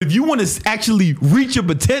if you want to actually reach your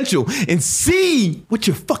potential and see what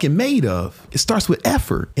you're fucking made of, it starts with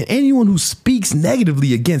effort. And anyone who speaks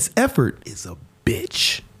negatively against effort is a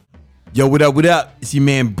bitch. Yo, what up, what up? It's your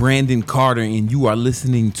man Brandon Carter, and you are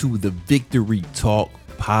listening to the Victory Talk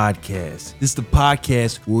podcast. This is the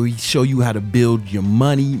podcast where we show you how to build your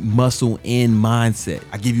money, muscle, and mindset.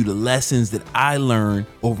 I give you the lessons that I learned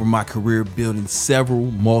over my career building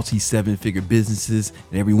several multi-seven-figure businesses,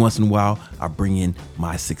 and every once in a while, I bring in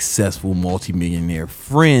my successful multi-millionaire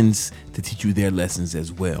friends to teach you their lessons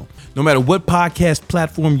as well. No matter what podcast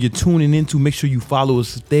platform you're tuning into, make sure you follow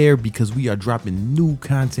us there because we are dropping new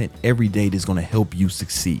content every day that's going to help you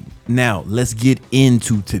succeed. Now, let's get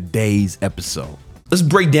into today's episode. Let's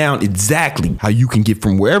break down exactly how you can get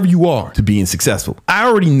from wherever you are to being successful. I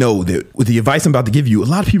already know that with the advice I'm about to give you, a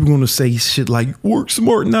lot of people are going to say shit like, work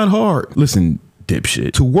smart, not hard. Listen,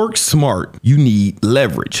 dipshit. To work smart, you need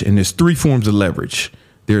leverage. And there's three forms of leverage.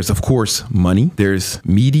 There's, of course, money, there's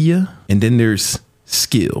media, and then there's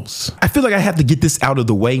skills. I feel like I have to get this out of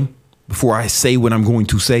the way before I say what I'm going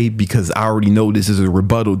to say, because I already know this is a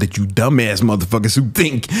rebuttal that you dumbass motherfuckers who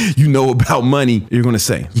think you know about money, you're going to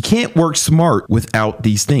say. You can't work smart without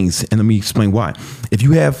these things. And let me explain why. If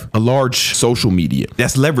you have a large social media,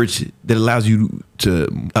 that's leverage that allows you to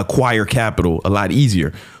acquire capital a lot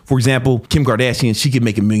easier. For example, Kim Kardashian, she could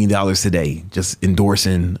make $1 million today just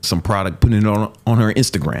endorsing some product, putting it on her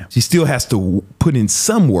Instagram. She still has to put in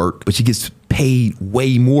some work, but she gets paid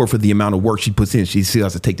way more for the amount of work she puts in. She still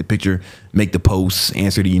has to take the picture, make the posts,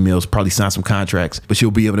 answer the emails, probably sign some contracts, but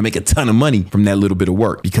she'll be able to make a ton of money from that little bit of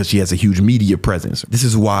work because she has a huge media presence. This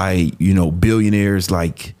is why, billionaires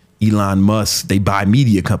like Elon Musk, they buy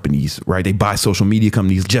media companies, right? They buy social media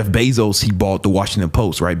companies. Jeff Bezos, he bought the Washington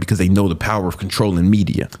Post, right? Because they know the power of controlling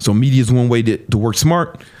media. So media is one way to work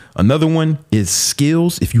smart. Another one is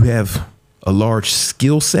skills. If you have a large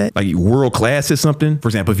skill set, like world class at something, for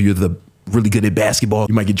example, if you're really good at basketball,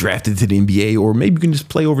 you might get drafted to the NBA, or maybe you can just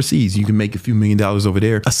play overseas. You can make a few $1 million over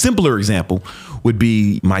there. A simpler example would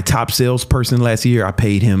be my top salesperson last year. I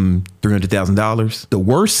paid him $300,000. The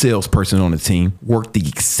worst salesperson on the team worked the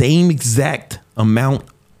same exact amount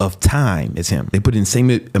of time as him. They put in the same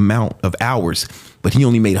amount of hours, but he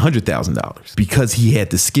only made $100,000. Because he had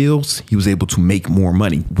the skills, he was able to make more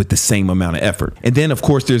money with the same amount of effort. And then, of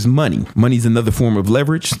course, there's money. Money is another form of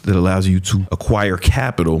leverage that allows you to acquire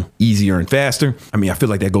capital easier and faster. I mean, I feel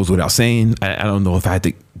like that goes without saying. I don't know if I had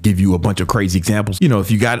to give you a bunch of crazy examples. If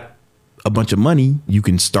you got a bunch of money, you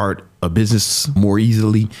can start a business more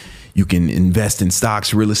easily. You can invest in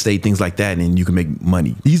stocks, real estate, things like that, and you can make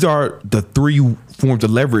money. These are the three forms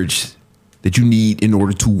of leverage that you need in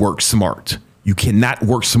order to work smart. You cannot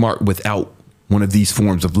work smart without one of these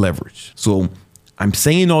forms of leverage. So I'm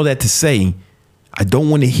saying all that to say, I don't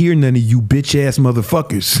want to hear none of you bitch ass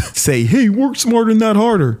motherfuckers say, hey, work smarter, not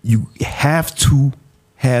harder. You have to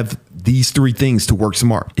have these three things to work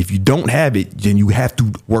smart. If you don't have it, then you have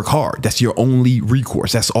to work hard. That's your only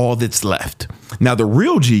recourse. That's all that's left. Now, the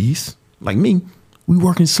real G's, like me, we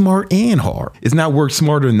working smart and hard. It's not work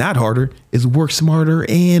smarter, not harder. It's work smarter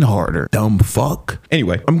and harder. Dumb fuck.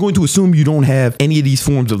 Anyway, I'm going to assume you don't have any of these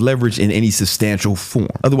forms of leverage in any substantial form.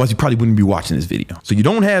 Otherwise, you probably wouldn't be watching this video. So you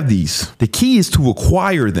don't have these. The key is to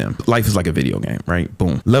acquire them. Life is like a video game, right?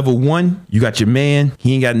 Boom. Level 1, you got your man.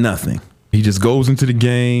 He ain't got nothing. He just goes into the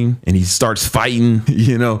game and he starts fighting,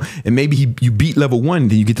 and maybe you beat level 1,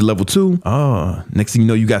 then you get to level 2. Next thing you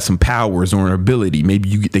know, you got some powers or an ability.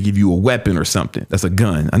 Maybe they give you a weapon or something. That's a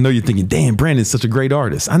gun. I know you're thinking, damn, Brandon's such a great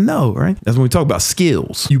artist. I know, right? That's when we talk about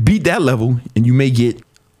skills. You beat that level and you may get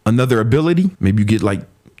another ability. Maybe you get like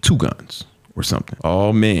 2 guns or something.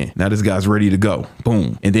 Oh man, now this guy's ready to go.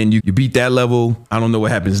 Boom. And then you beat that level. I don't know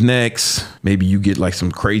what happens next. Maybe you get like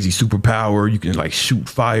some crazy superpower. You can like shoot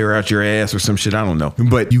fire out your ass or some shit. I don't know.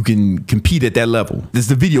 But you can compete at that level. This is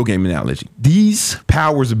the video game analogy. These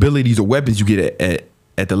powers, abilities, or weapons you get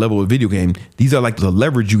at the level of video game, these are like the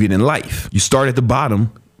leverage you get in life. You start at the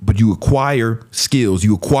bottom, but you acquire skills,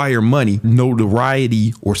 you acquire money,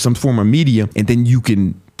 notoriety, or some form of media, and then you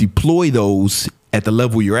can deploy those at the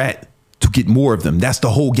level you're at to get more of them. That's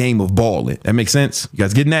the whole game of balling. That makes sense? You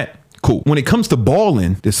guys getting that? Cool. When it comes to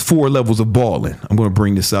balling, there's 4 levels of balling. I'm going to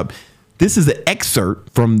bring this up. This is an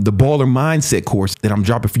excerpt from the Baller Mindset course that I'm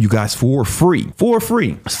dropping for you guys for free. For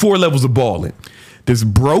free. It's 4 levels of balling. There's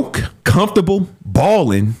broke, comfortable,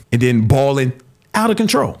 balling, and then balling out of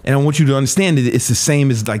control. And I want you to understand that it's the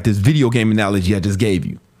same as like this video game analogy I just gave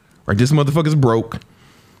you. Right? This motherfucker's broke.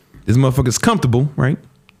 This motherfucker's comfortable, right?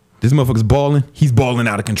 This motherfucker's balling. He's balling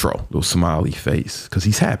out of control. Little smiley face. Because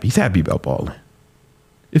he's happy. He's happy about balling.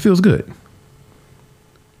 It feels good.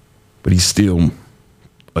 But he's still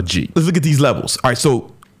a G. Let's look at these levels. All right,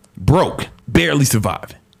 so broke, barely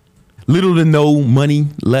surviving. Little to no money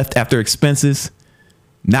left after expenses.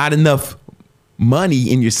 Not enough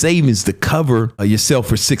money in your savings to cover yourself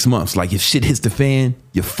for 6 months. Like if shit hits the fan,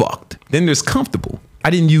 you're fucked. Then there's comfortable. I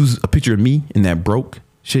didn't use a picture of me in that broke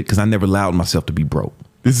shit because I never allowed myself to be broke.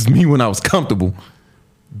 This is me when I was comfortable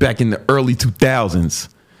back in the early 2000s.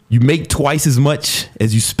 You make twice as much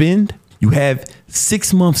as you spend. You have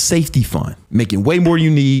 6 months safety fund, making way more you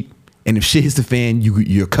need. And if shit hits the fan,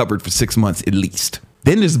 you're covered for 6 months at least.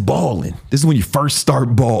 Then there's balling. This is when you first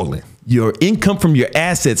start balling. Your income from your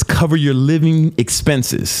assets cover your living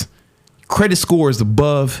expenses. Credit score is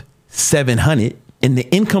above 700, and the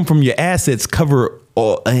income from your assets cover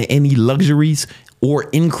any luxuries or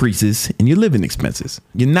increases in your living expenses.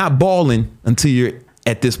 You're not balling until you're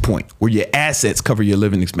at this point where your assets cover your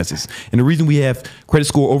living expenses. And the reason we have credit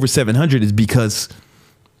score over 700 is because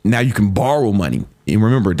now you can borrow money. And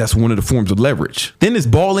remember, that's one of the forms of leverage. Then it's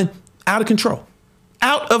balling out of control.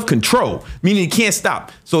 Out of control, meaning it can't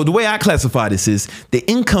stop. So the way I classify this is the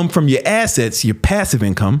income from your assets, your passive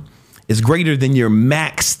income, is greater than your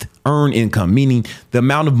maxed earned income, meaning the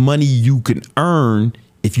amount of money you can earn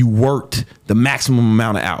if you worked the maximum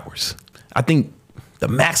amount of hours. I think the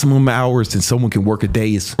maximum hours that someone can work a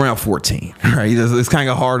day is around 14, right? It's kind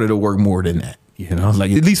of harder to work more than that. You know,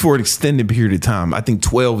 like at least for an extended period of time, I think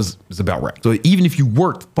 12 is about right. So even if you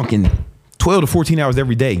worked fucking 12 to 14 hours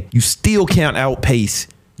every day, you still can't outpace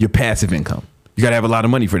your passive income. You got to have a lot of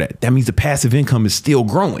money for that. That means the passive income is still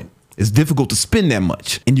growing. It's difficult to spend that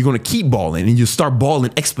much, and you're going to keep balling, and you'll start balling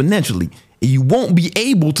exponentially, and you won't be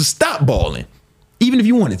able to stop balling, even if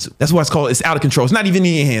you wanted to. That's why it's out of control. It's not even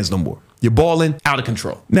in your hands no more. You're balling out of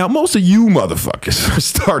control. Now, most of you motherfuckers are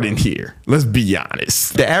starting here. Let's be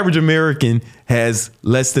honest. The average American has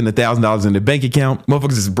less than $1,000 in their bank account.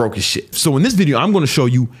 Motherfuckers is broke as shit. So in this video, I'm going to show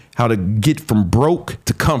you how to get from broke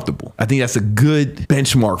to comfortable. I think that's a good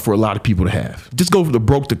benchmark for a lot of people to have. Just go from the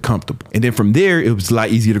broke to comfortable. And then from there, it was a lot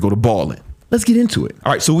easier to go to balling. Let's get into it.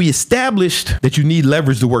 All right, so we established that you need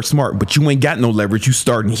leverage to work smart, but you ain't got no leverage. You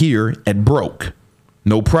starting here at broke.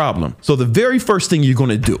 No problem. So the very first thing you're going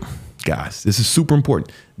to do, guys, this is super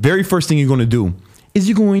important. Very first thing you're going to do is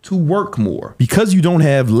you're going to work more. Because you don't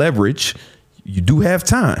have leverage, you do have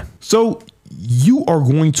time. So you are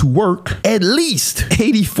going to work at least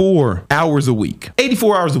 84 hours a week.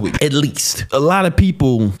 84 hours a week, at least. A lot of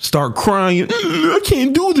people start crying, I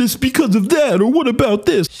can't do this because of that, or what about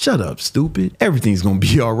this? Shut up, stupid. Everything's gonna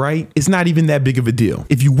be all right. It's not even that big of a deal.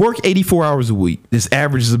 If you work 84 hours a week, this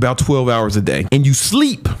average is about 12 hours a day, and you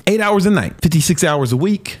sleep 8 hours a night, 56 hours a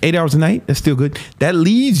week, 8 hours a night, that's still good. That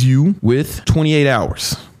leaves you with 28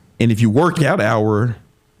 hours. And if you work out an hour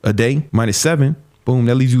a day, minus 7, boom,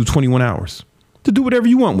 that leaves you with 21 hours to do whatever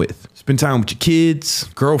you want with. Spend time with your kids,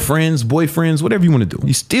 girlfriends, boyfriends, whatever you want to do.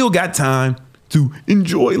 You still got time to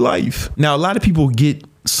enjoy life. Now, a lot of people get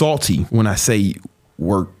salty when I say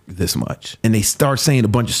work this much, and they start saying a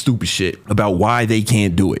bunch of stupid shit about why they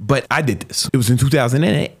can't do it. But I did this. It was in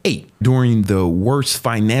 2008 during the worst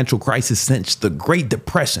financial crisis since the Great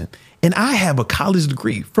Depression. And I have a college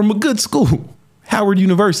degree from a good school, Howard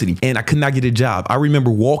University, and I could not get a job. I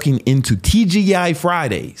remember walking into TGI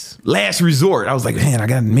Fridays, last resort. I was like,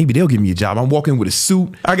 man, maybe they'll give me a job. I'm walking with a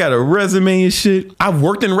suit. I got a resume and shit. I've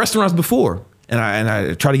worked in restaurants before, and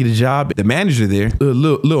I try to get a job. The manager there, a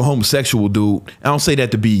little homosexual dude. I don't say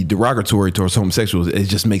that to be derogatory towards homosexuals. It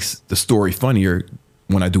just makes the story funnier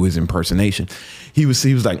when I do his impersonation. He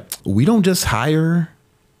was like, we don't just hire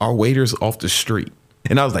our waiters off the street.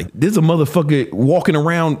 And I was like, there's a motherfucker walking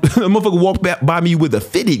around. A motherfucker walked by me with a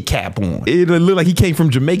fitted cap on. It looked like he came from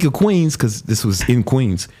Jamaica, Queens, because this was in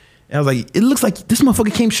Queens. And I was like, it looks like this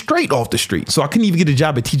motherfucker came straight off the street. So I couldn't even get a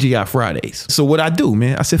job at TGI Fridays. So what I do,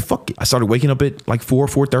 man, I said, fuck it. I started waking up at like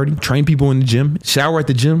 4:30, train people in the gym, shower at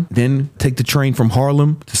the gym, then take the train from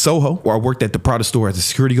Harlem to Soho, where I worked at the Prada store as a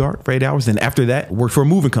security guard for 8 hours. Then after that, I worked for a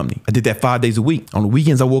moving company. I did that 5 days a week. On the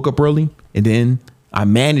weekends, I woke up early, and then I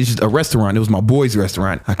managed a restaurant. It was my boy's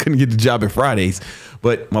restaurant. I couldn't get the job at Fridays,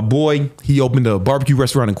 but my boy, he opened a barbecue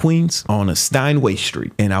restaurant in Queens on a Steinway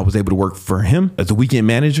Street, and I was able to work for him as a weekend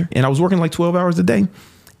manager, and I was working like 12 hours a day. And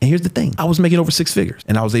here's the thing, I was making over 6 figures,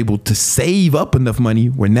 and I was able to save up enough money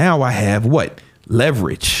where now I have what?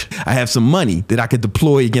 Leverage. I have some money that I could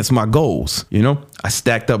deploy against my goals. You know, I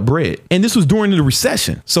stacked up bread, and this was during the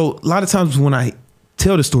recession. So a lot of times when I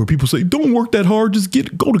tell the story, people say, don't work that hard, just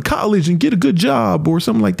go to college and get a good job or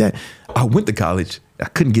something like that. I went to college. I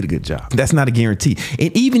couldn't get a good job. That's not a guarantee.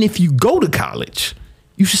 And even if you go to college,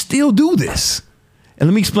 you should still do this. And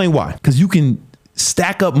let me explain why. Because you can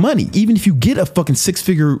stack up money. Even if you get a fucking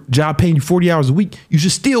 6-figure job paying you 40 hours a week, you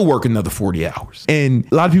should still work another 40 hours. And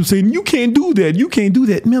a lot of people saying, you can't do that. You can't do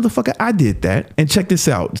that. Motherfucker, I did that. And check this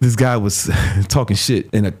out. This guy was talking shit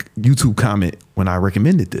in a YouTube comment when I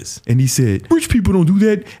recommended this. And he said, rich people don't do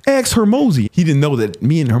that. Ask Hormozi. He didn't know that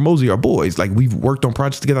me and Hormozi are boys. Like, we've worked on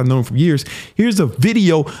projects together. I've known him for years. Here's a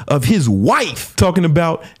video of his wife talking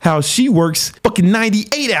about how she works fucking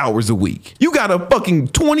 98 hours a week. You got a fucking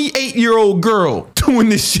 28-year-old girl doing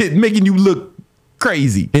this shit, making you look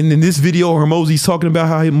crazy. And in this video, Hormozi's talking about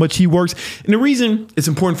how much he works. And the reason it's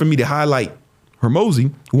important for me to highlight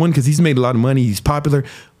Hormozi, one, because he's made a lot of money, he's popular,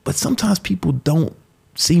 but sometimes people don't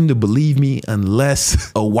seem to believe me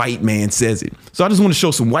unless a white man says it. So I just want to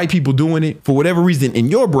show some white people doing it. For whatever reason in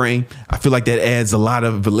your brain, I feel like that adds a lot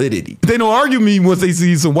of validity. They don't argue me once they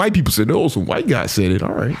see some white people say, oh, some white guy said it.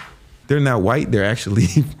 All right. They're not white. They're actually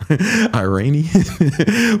Iranian.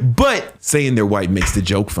 But saying they're white makes the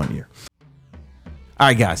joke funnier. All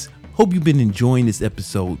right, guys. Hope you've been enjoying this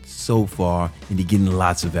episode so far and you're getting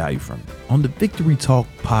lots of value from it. On the Victory Talk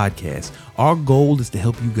podcast, our goal is to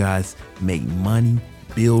help you guys make money,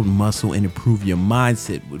 build muscle, and improve your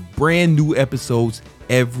mindset with brand new episodes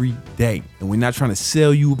every day. And we're not trying to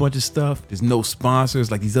sell you a bunch of stuff. There's no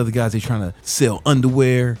sponsors like these other guys. They're trying to sell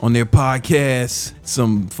underwear on their podcasts,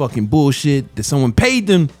 some fucking bullshit that someone paid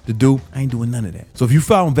them to do. I ain't doing none of that. So if you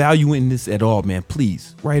found value in this at all, man,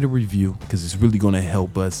 please write a review, because it's really going to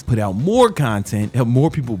help us put out more content, help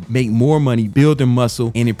more people make more money, build their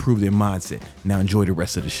muscle, and improve their mindset. Now enjoy the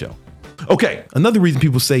rest of the show. Okay, another reason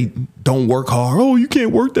people say don't work hard. Oh, you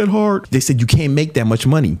can't work that hard. They said you can't make that much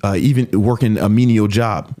money, even working a menial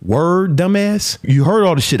job. Word, dumbass. You heard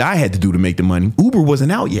all the shit I had to do to make the money. Uber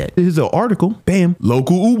wasn't out yet. Here's an article. Bam.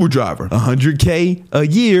 Local Uber driver, $100K a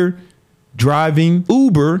year, driving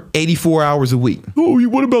Uber 84 hours a week. Oh,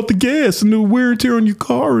 what about the gas and the wear and tear on your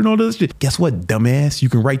car and all that shit? Guess what, dumbass? You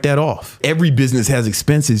can write that off. Every business has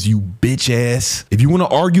expenses, you bitch ass. If you want to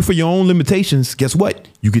argue for your own limitations, guess what?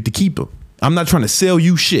 You get to keep them. I'm not trying to sell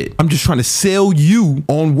you shit. I'm just trying to sell you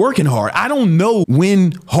on working hard. I don't know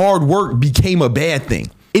when hard work became a bad thing.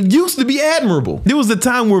 It used to be admirable. There was a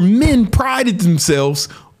time where men prided themselves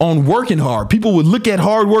on working hard. People would look at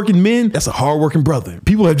hardworking men. That's a hardworking brother.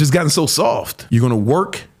 People have just gotten so soft. You're going to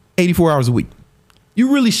work 84 hours a week.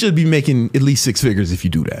 You really should be making at least 6 figures if you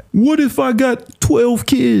do that. What if I got 12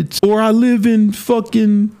 kids or I live in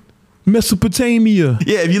fucking Mesopotamia?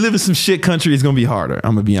 Yeah, if you live in some shit country, it's going to be harder.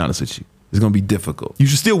 I'm going to be honest with you. It's going to be difficult. You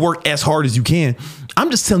should still work as hard as you can. I'm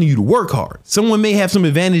just telling you to work hard. Someone may have some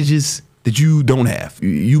advantages that you don't have.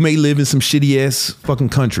 You may live in some shitty ass fucking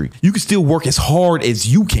country. You can still work as hard as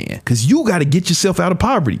you can, because you got to get yourself out of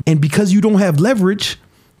poverty. And because you don't have leverage,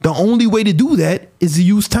 the only way to do that is to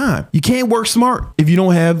use time. You can't work smart if you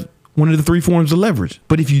don't have one of the 3 forms of leverage.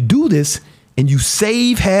 But if you do this and you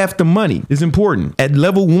save half the money, it's important. At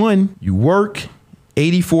level 1, you work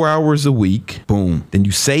 84 hours a week, boom. Then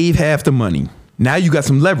you save half the money. Now you got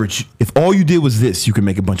some leverage. If all you did was this, you can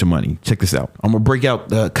make a bunch of money. Check this out. I'm gonna break out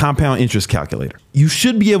the compound interest calculator. You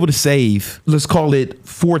should be able to save, let's call it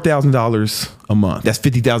 $4,000 a month. That's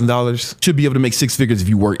 $50,000. Should be able to make 6 figures if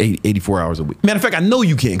you work 84 hours a week. Matter of fact, I know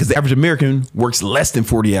you can, because the average American works less than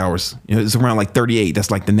 40 hours. You know, it's around like 38.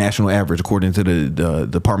 That's like the national average according to the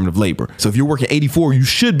Department of Labor. So if you're working 84, you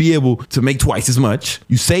should be able to make twice as much.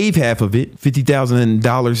 You save half of it,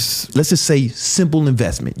 $50,000. Let's just say simple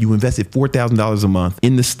investment. You invested $4,000 a month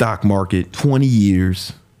in the stock market, 20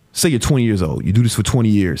 years. Say you're 20 years old. You do this for 20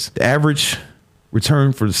 years. The average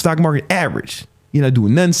return for the stock market, average. You're not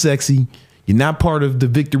doing nothing sexy. You're not part of the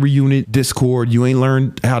Victory Unit Discord. You ain't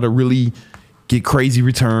learned how to really get crazy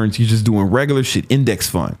returns. You're just doing regular shit, index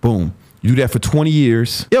fund. Boom. You do that for 20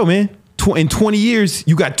 years. Yo, man, in 20 years,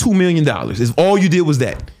 you got $2 million. If all you did was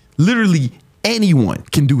that. Literally anyone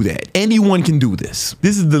can do that. Anyone can do this.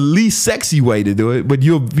 This is the least sexy way to do it, but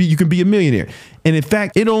you can be a millionaire. And in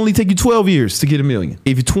fact, it'll only take you 12 years to get $1 million.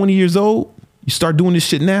 If you're 20 years old, you start doing this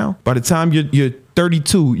shit now. By the time you're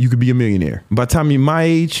 32, you could be a millionaire. By the time you're my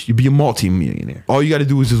age, you'll be a multi-millionaire. All you got to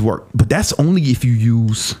do is just work. But that's only if you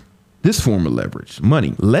use this form of leverage,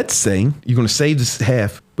 money. Let's say you're going to save this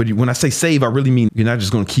half. But when I say save, I really mean you're not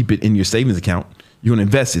just going to keep it in your savings account. You're going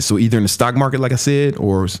to invest it. So either in the stock market, like I said,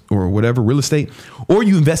 or whatever, real estate, or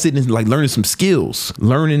you invest it in like learning some skills,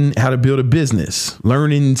 learning how to build a business,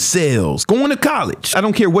 learning sales, going to college. I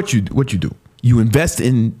don't care what you do. You invest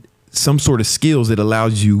in some sort of skills that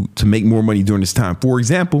allows you to make more money during this time. For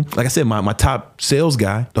example, like I said, my top sales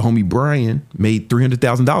guy, the homie Brian, made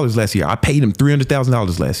 $300,000 last year. I paid him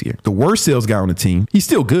 $300,000 last year. The worst sales guy on the team, he's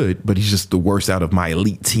still good, but he's just the worst out of my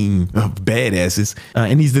elite team of badasses.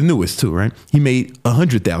 And he's the newest too, right? He made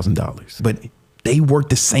 $100,000, but they worked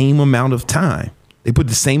the same amount of time. They put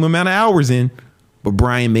the same amount of hours in, but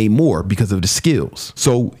Brian made more because of the skills.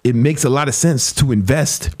 So it makes a lot of sense to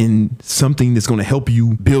invest in something that's going to help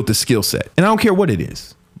you build the skill set. And I don't care what it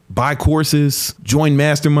is. Buy courses, join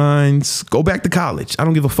masterminds, go back to college. I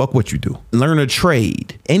don't give a fuck what you do. Learn a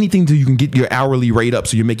trade, anything so you can get your hourly rate up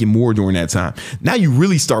so you're making more during that time. Now you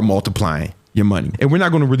really start multiplying your money. And we're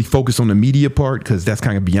not going to really focus on the media part because that's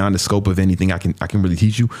kind of beyond the scope of anything I can really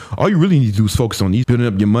teach you. All you really need to do is focus on these, building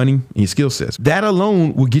up your money and your skill sets. That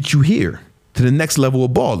alone will get you here to the next level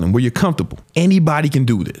of balling where you're comfortable. Anybody can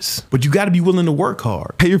do this, but you got to be willing to work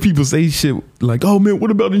hard. I hear people say shit like, oh man,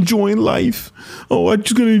 what about enjoying life? Oh, I'm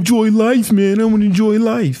just going to enjoy life, man. I want to enjoy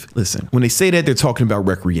life. Listen, when they say that, they're talking about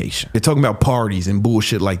recreation. They're talking about parties and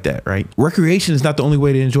bullshit like that, right? Recreation is not the only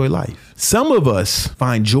way to enjoy life. Some of us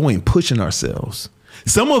find joy in pushing ourselves.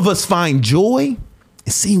 Some of us find joy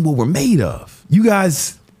in seeing what we're made of. You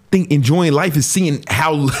guys think enjoying life is seeing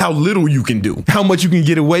how little you can do, how much you can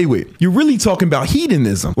get away with. You're really talking about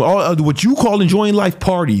hedonism. Well, what you call enjoying life,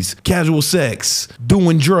 parties, casual sex,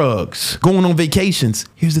 doing drugs, going on vacations.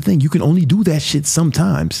 Here's the thing, you can only do that shit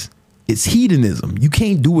sometimes. It's hedonism. You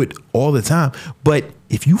can't do it all the time. But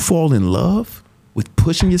if you fall in love with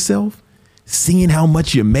pushing yourself, seeing how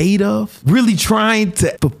much you're made of, really trying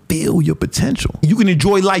to fulfill your potential, you can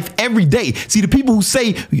enjoy life every day. See, the people who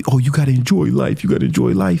say, oh, you got to enjoy life,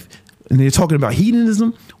 and they're talking about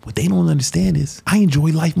hedonism, what they don't understand is I enjoy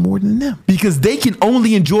life more than them because they can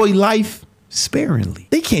only enjoy life sparingly.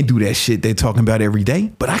 They can't do that shit they're talking about every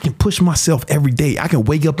day, but I can push myself every day. I can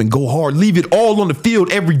wake up and go hard, leave it all on the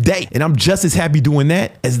field every day. And I'm just as happy doing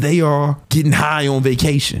that as they are getting high on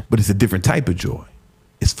vacation, but it's a different type of joy.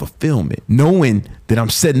 It's fulfillment, knowing that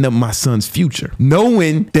I'm setting up my son's future,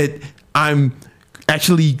 knowing that I'm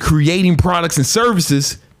actually creating products and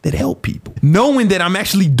services that help people, knowing that I'm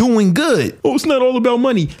actually doing good. Oh, it's not all about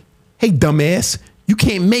money. Hey, dumbass, you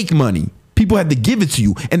can't make money. People have to give it to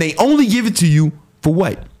you, and they only give it to you for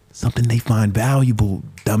what? Something they find valuable,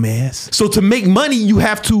 dumbass. So to make money, you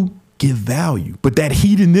have to give value. But that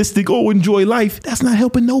hedonistic, oh, enjoy life, that's not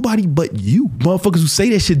helping nobody but you. Motherfuckers who say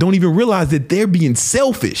that shit don't even realize that they're being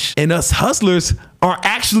selfish. And us hustlers are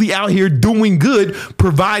actually out here doing good,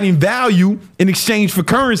 providing value in exchange for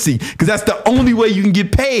currency. Because that's the only way you can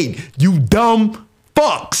get paid. You dumb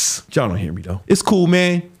fucks. Y'all don't hear me though. It's cool,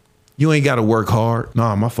 man. You ain't got to work hard.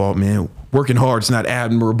 Nah, my fault, man. Working hard is not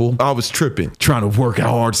admirable. I was tripping, trying to work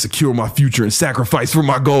hard, secure my future, and sacrifice for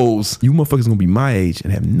my goals. You motherfuckers gonna be my age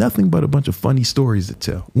and have nothing but a bunch of funny stories to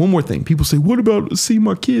tell. One more thing. People say, what about see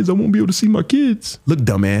my kids? I won't be able to see my kids. Look,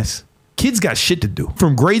 dumbass. Kids got shit to do.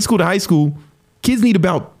 From grade school to high school, kids need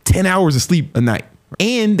about 10 hours of sleep a night.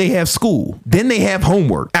 And they have school. Then they have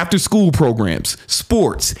homework, after school programs,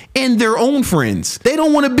 sports, and their own friends. They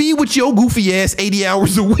don't want to be with your goofy ass 80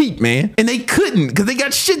 hours a week, man. And they couldn't because they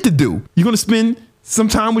got shit to do. You're going to spend some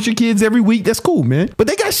time with your kids every week. That's cool, man. But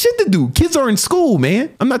they got shit to do. Kids are in school,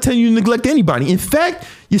 man. I'm not telling you to neglect anybody. In fact,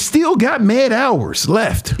 you still got mad hours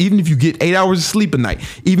left. Even if you get 8 hours of sleep a night,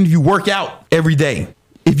 even if you work out every day.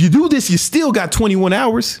 If you do this, you still got 21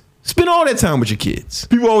 hours. Spend all that time with your kids.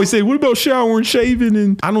 People always say, what about showering, shaving?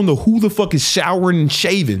 And I don't know who the fuck is showering and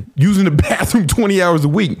shaving, using the bathroom 20 hours a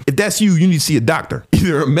week. If that's you, you need to see a doctor,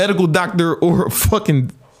 either a medical doctor or a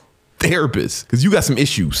fucking therapist, because you got some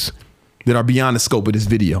issues that are beyond the scope of this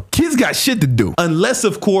video. Kids got shit to do. Unless,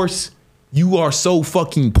 of course, you are so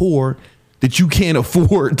fucking poor that you can't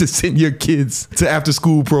afford to send your kids to after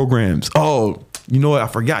school programs. Oh, you know what? I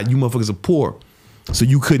forgot. You motherfuckers are poor. So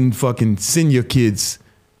you couldn't fucking send your kids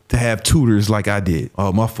to have tutors like I did.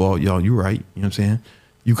 Oh, my fault, y'all. You're right. You know what I'm saying?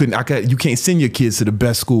 You can't send your kids to the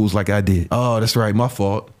best schools like I did. Oh, that's right. My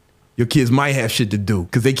fault. Your kids might have shit to do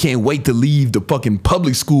because they can't wait to leave the fucking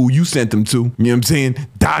public school you sent them to. You know what I'm saying?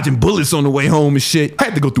 Dodging bullets on the way home and shit. I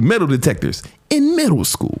had to go through metal detectors in middle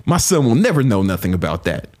school. My son will never know nothing about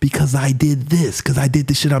that because I did this, because I did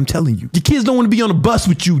the shit I'm telling you. Your kids don't want to be on a bus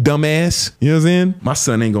with you, dumbass. You know what I'm saying? My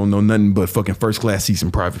son ain't gonna know nothing but fucking first class seats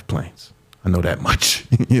and private planes. I know that much.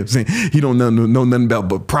 You know what I'm saying? He don't know nothing about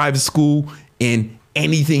but private school and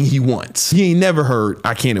anything he wants. He ain't never heard,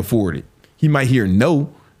 I can't afford it. He might hear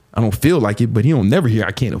no, I don't feel like it, but he don't never hear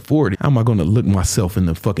I can't afford it. How am I going to look myself in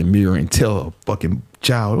the fucking mirror and tell a fucking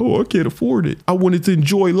child. Oh, I can't afford it. I wanted to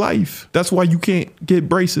enjoy life. That's why you can't get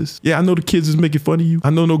braces. Yeah, I know the kids is making fun of you. I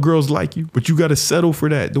know no girls like you, but you got to settle for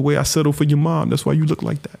that the way I settle for your mom. That's why you look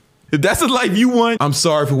like that. If that's the life you want, I'm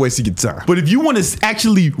sorry for wasting your time. But if you want to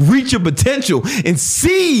actually reach your potential and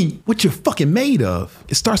see what you're fucking made of,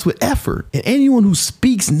 it starts with effort. And anyone who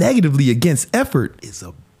speaks negatively against effort is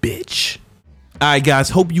a bitch. All right, guys,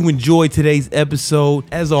 hope you enjoyed today's episode.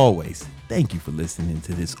 As always, thank you for listening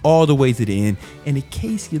to this all the way to the end. And in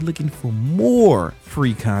case you're looking for more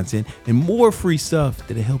free content and more free stuff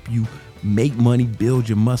that'll help you make money, build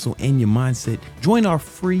your muscle and your mindset, join our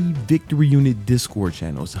free Victory Unit Discord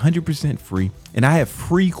channel. It's 100% free. And I have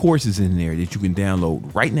free courses in there that you can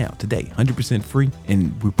download right now, today, 100% free.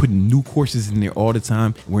 And we're putting new courses in there all the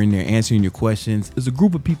time. We're in there answering your questions. There's a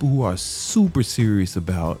group of people who are super serious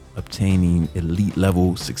about obtaining elite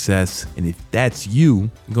level success. And if that's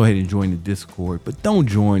you, go ahead and join the Discord. But don't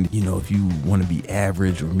join, if you want to be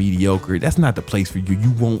average or mediocre. That's not the place for you.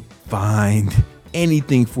 You won't find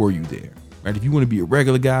anything for you there, right? If you want to be a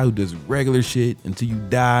regular guy who does regular shit until you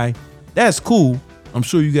die, that's cool. I'm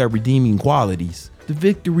sure you got redeeming qualities. The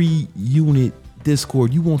Victory Unit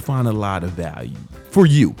Discord, you won't find a lot of value for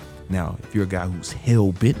you. Now, if you're a guy who's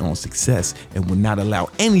hell bent on success and will not allow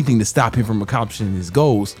anything to stop him from accomplishing his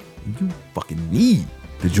goals, you fucking need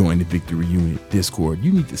to join the Victory Unit Discord.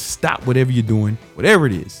 You need to stop whatever you're doing, whatever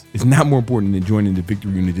it is. It's not more important than joining the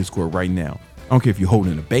Victory Unit Discord right now. I don't care if you're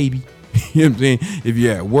holding a baby. You know what I'm saying? If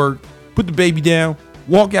you're at work, put the baby down,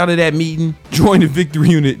 walk out of that meeting, join the Victory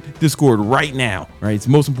Unit Discord right now, right? It's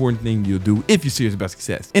the most important thing you'll do if you're serious about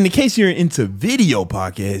success. And in case you're into video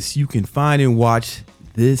podcasts, you can find and watch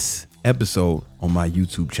this episode on my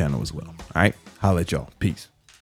YouTube channel as well. All right? Holla at y'all. Peace.